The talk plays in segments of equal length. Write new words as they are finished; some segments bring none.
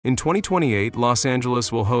In 2028, Los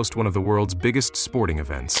Angeles will host one of the world's biggest sporting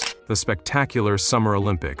events, the spectacular Summer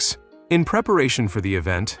Olympics. In preparation for the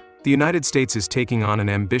event, the United States is taking on an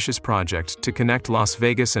ambitious project to connect Las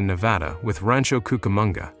Vegas and Nevada with Rancho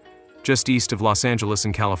Cucamonga, just east of Los Angeles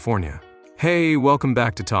in California. Hey, welcome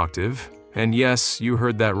back to Talktive. And yes, you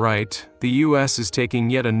heard that right, the US is taking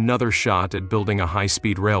yet another shot at building a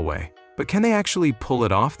high-speed railway. But can they actually pull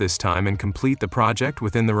it off this time and complete the project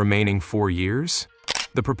within the remaining 4 years?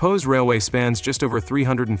 The proposed railway spans just over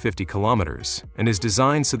 350 kilometers and is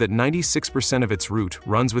designed so that 96% of its route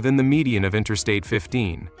runs within the median of Interstate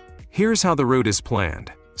 15. Here's how the route is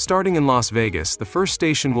planned. Starting in Las Vegas, the first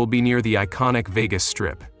station will be near the iconic Vegas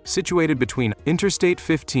Strip, situated between Interstate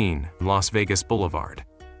 15 and Las Vegas Boulevard.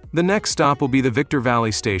 The next stop will be the Victor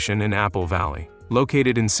Valley Station in Apple Valley,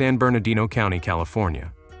 located in San Bernardino County,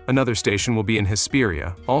 California. Another station will be in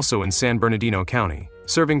Hesperia, also in San Bernardino County,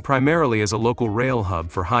 serving primarily as a local rail hub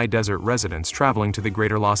for high desert residents traveling to the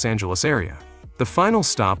greater Los Angeles area. The final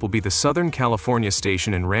stop will be the Southern California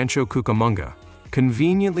Station in Rancho Cucamonga,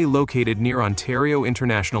 conveniently located near Ontario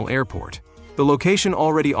International Airport. The location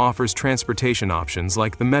already offers transportation options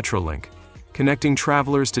like the Metrolink, connecting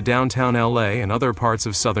travelers to downtown LA and other parts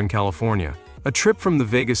of Southern California. A trip from the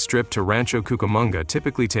Vegas Strip to Rancho Cucamonga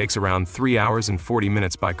typically takes around 3 hours and 40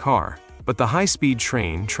 minutes by car, but the high-speed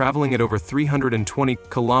train, traveling at over 320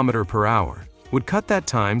 km/h, would cut that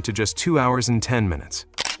time to just 2 hours and 10 minutes.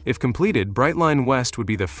 If completed, Brightline West would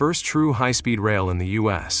be the first true high-speed rail in the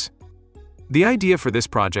US. The idea for this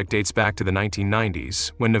project dates back to the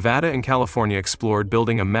 1990s, when Nevada and California explored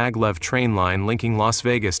building a maglev train line linking Las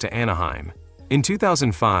Vegas to Anaheim. In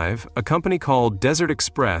 2005, a company called Desert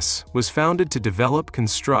Express was founded to develop,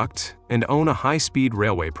 construct, and own a high-speed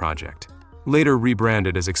railway project. Later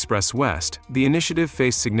rebranded as Express West, the initiative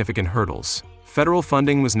faced significant hurdles. Federal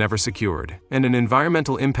funding was never secured, and an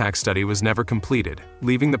environmental impact study was never completed,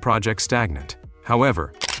 leaving the project stagnant.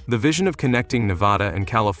 However, the vision of connecting Nevada and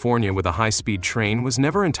California with a high-speed train was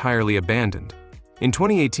never entirely abandoned. In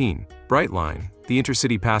 2018, Brightline, the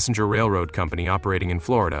intercity passenger railroad company operating in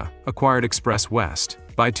Florida, acquired Express West.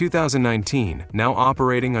 By 2019, now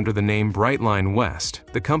operating under the name Brightline West,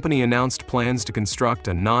 the company announced plans to construct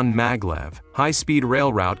a non-maglev, high-speed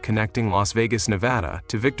rail route connecting Las Vegas, Nevada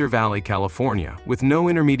to Victor Valley, California, with no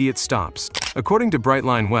intermediate stops. According to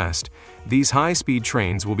Brightline West, these high-speed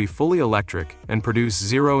trains will be fully electric and produce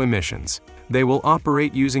zero emissions. They will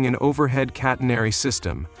operate using an overhead catenary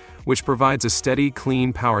system, which provides a steady,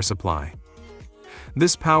 clean power supply.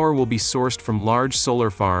 This power will be sourced from large solar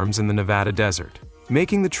farms in the Nevada desert,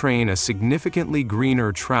 making the train a significantly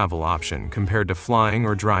greener travel option compared to flying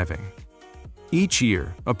or driving. Each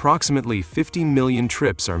year, approximately 50 million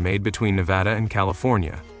trips are made between Nevada and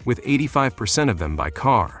California, with 85% of them by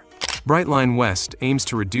car. Brightline West aims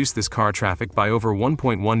to reduce this car traffic by over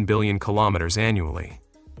 1.1 billion kilometers annually.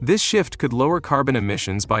 This shift could lower carbon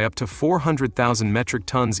emissions by up to 400,000 metric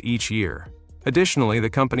tons each year. Additionally, the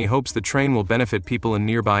company hopes the train will benefit people in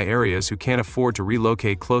nearby areas who can't afford to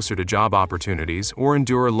relocate closer to job opportunities or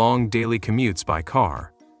endure long daily commutes by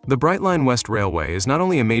car. The Brightline West Railway is not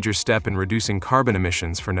only a major step in reducing carbon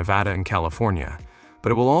emissions for Nevada and California,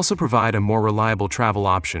 but it will also provide a more reliable travel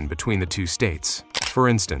option between the two states. For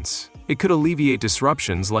instance, it could alleviate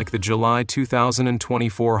disruptions like the July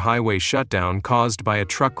 2024 highway shutdown caused by a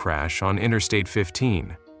truck crash on Interstate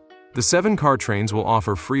 15. The 7 car trains will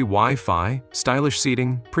offer free Wi-Fi, stylish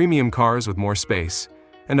seating, premium cars with more space,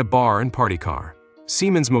 and a bar and party car.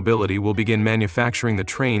 Siemens Mobility will begin manufacturing the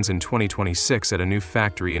trains in 2026 at a new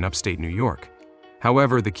factory in upstate New York.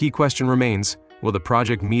 However, the key question remains, will the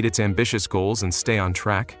project meet its ambitious goals and stay on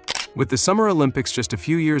track? With the Summer Olympics just a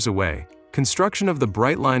few years away, construction of the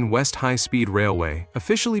Brightline West High-Speed Railway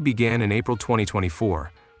officially began in April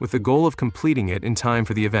 2024, with the goal of completing it in time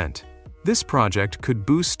for the event. This project could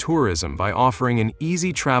boost tourism by offering an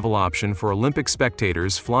easy travel option for Olympic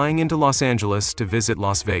spectators flying into Los Angeles to visit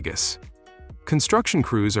Las Vegas. Construction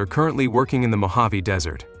crews are currently working in the Mojave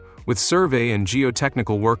Desert, with survey and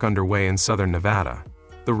geotechnical work underway in southern Nevada.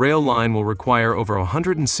 The rail line will require over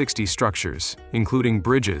 160 structures, including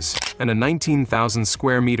bridges, and a 19,000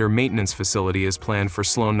 square meter maintenance facility is planned for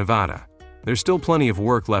Sloan, Nevada. There's still plenty of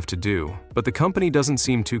work left to do, but the company doesn't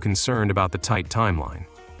seem too concerned about the tight timeline.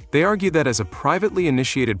 They argue that as a privately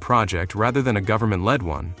initiated project rather than a government-led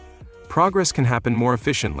one, progress can happen more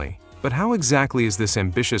efficiently. But how exactly is this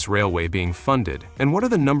ambitious railway being funded, and what are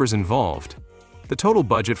the numbers involved? The total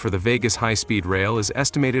budget for the Vegas high-speed rail is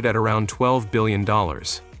estimated at around $12 billion.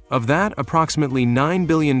 Of that, approximately $9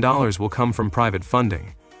 billion will come from private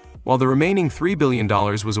funding, while the remaining $3 billion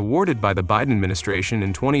was awarded by the Biden administration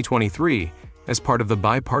in 2023 as part of the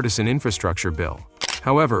bipartisan infrastructure bill.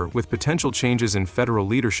 However, with potential changes in federal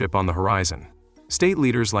leadership on the horizon, state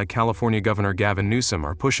leaders like California Governor Gavin Newsom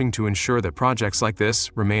are pushing to ensure that projects like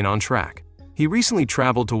this remain on track. He recently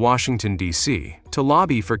traveled to Washington, D.C. to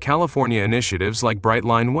lobby for California initiatives like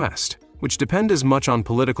Brightline West, which depend as much on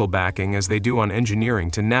political backing as they do on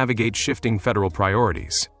engineering to navigate shifting federal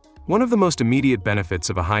priorities. One of the most immediate benefits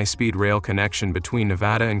of a high-speed rail connection between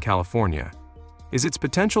Nevada and California is its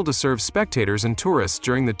potential to serve spectators and tourists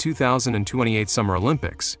during the 2028 Summer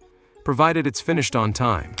Olympics, provided it's finished on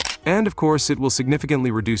time. And of course, it will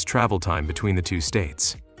significantly reduce travel time between the two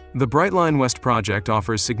states. The Brightline West project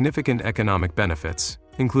offers significant economic benefits,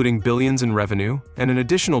 including billions in revenue and an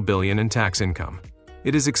additional billion in tax income.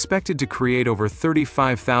 It is expected to create over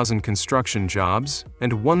 35,000 construction jobs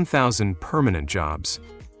and 1,000 permanent jobs.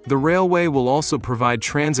 The railway will also provide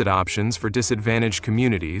transit options for disadvantaged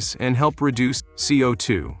communities and help reduce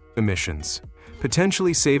CO2 emissions,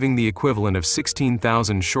 potentially saving the equivalent of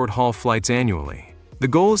 16,000 short-haul flights annually. The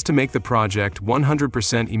goal is to make the project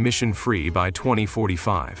 100% emission-free by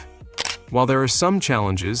 2045. While there are some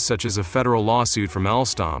challenges, such as a federal lawsuit from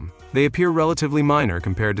Alstom, they appear relatively minor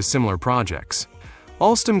compared to similar projects.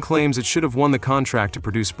 Alstom claims it should have won the contract to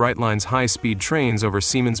produce Brightline's high-speed trains over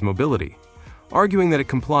Siemens Mobility, arguing that it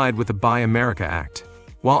complied with the Buy America Act.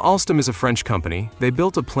 While Alstom is a French company, they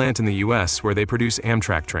built a plant in the US where they produce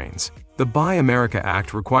Amtrak trains. The Buy America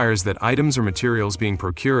Act requires that items or materials being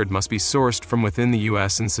procured must be sourced from within the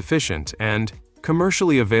US in sufficient and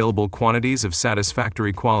commercially available quantities of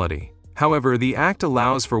satisfactory quality. However, the Act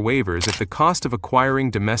allows for waivers if the cost of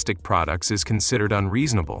acquiring domestic products is considered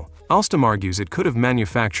unreasonable. Alstom argues it could have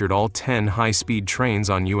manufactured all 10 high-speed trains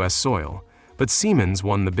on US soil, but Siemens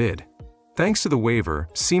won the bid. Thanks to the waiver,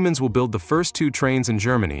 Siemens will build the first 2 trains in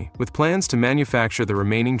Germany, with plans to manufacture the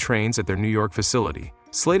remaining trains at their New York facility,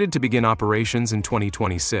 slated to begin operations in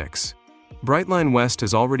 2026. Brightline West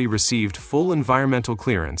has already received full environmental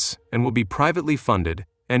clearance and will be privately funded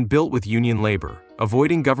and built with union labor,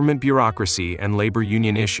 avoiding government bureaucracy and labor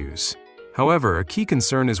union issues. However, a key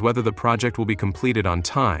concern is whether the project will be completed on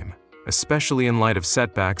time, especially in light of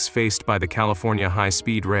setbacks faced by the California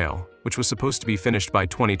High-Speed Rail, which was supposed to be finished by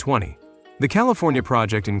 2020. The California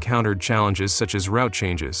project encountered challenges such as route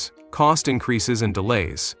changes, cost increases and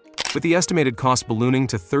delays, with the estimated cost ballooning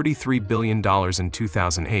to $33 billion in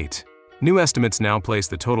 2008. New estimates now place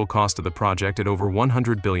the total cost of the project at over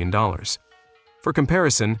 $100 billion. For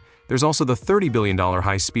comparison, there's also the $30 billion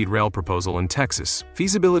high-speed rail proposal in Texas.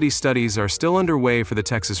 Feasibility studies are still underway for the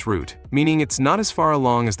Texas route, meaning it's not as far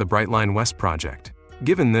along as the Brightline West project.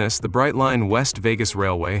 Given this, the Brightline West Vegas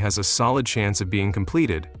Railway has a solid chance of being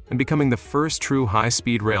completed and becoming the first true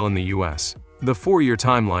high-speed rail in the US. The 4-year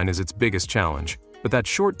timeline is its biggest challenge, but that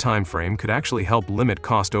short time frame could actually help limit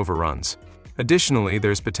cost overruns. Additionally,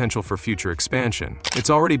 there's potential for future expansion. It's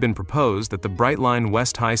already been proposed that the Brightline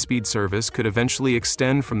West high-speed service could eventually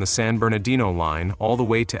extend from the San Bernardino line all the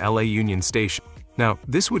way to LA Union Station. Now,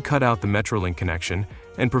 this would cut out the Metrolink connection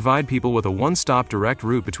and provide people with a one-stop direct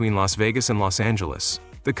route between Las Vegas and Los Angeles.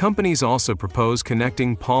 The companies also propose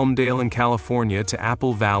connecting Palmdale in California to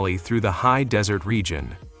Apple Valley through the high desert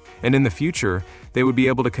region. And in the future, they would be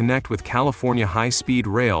able to connect with California high-speed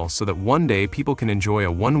rail so that one day people can enjoy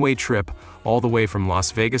a one-way trip all the way from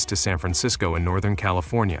Las Vegas to San Francisco in Northern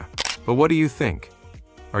California. But what do you think?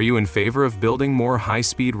 Are you in favor of building more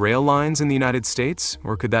high-speed rail lines in the United States,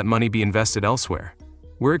 or could that money be invested elsewhere?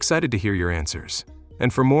 We're excited to hear your answers.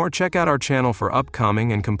 And for more, check out our channel for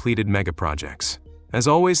upcoming and completed mega projects. As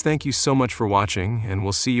always, thank you so much for watching, and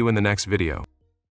we'll see you in the next video.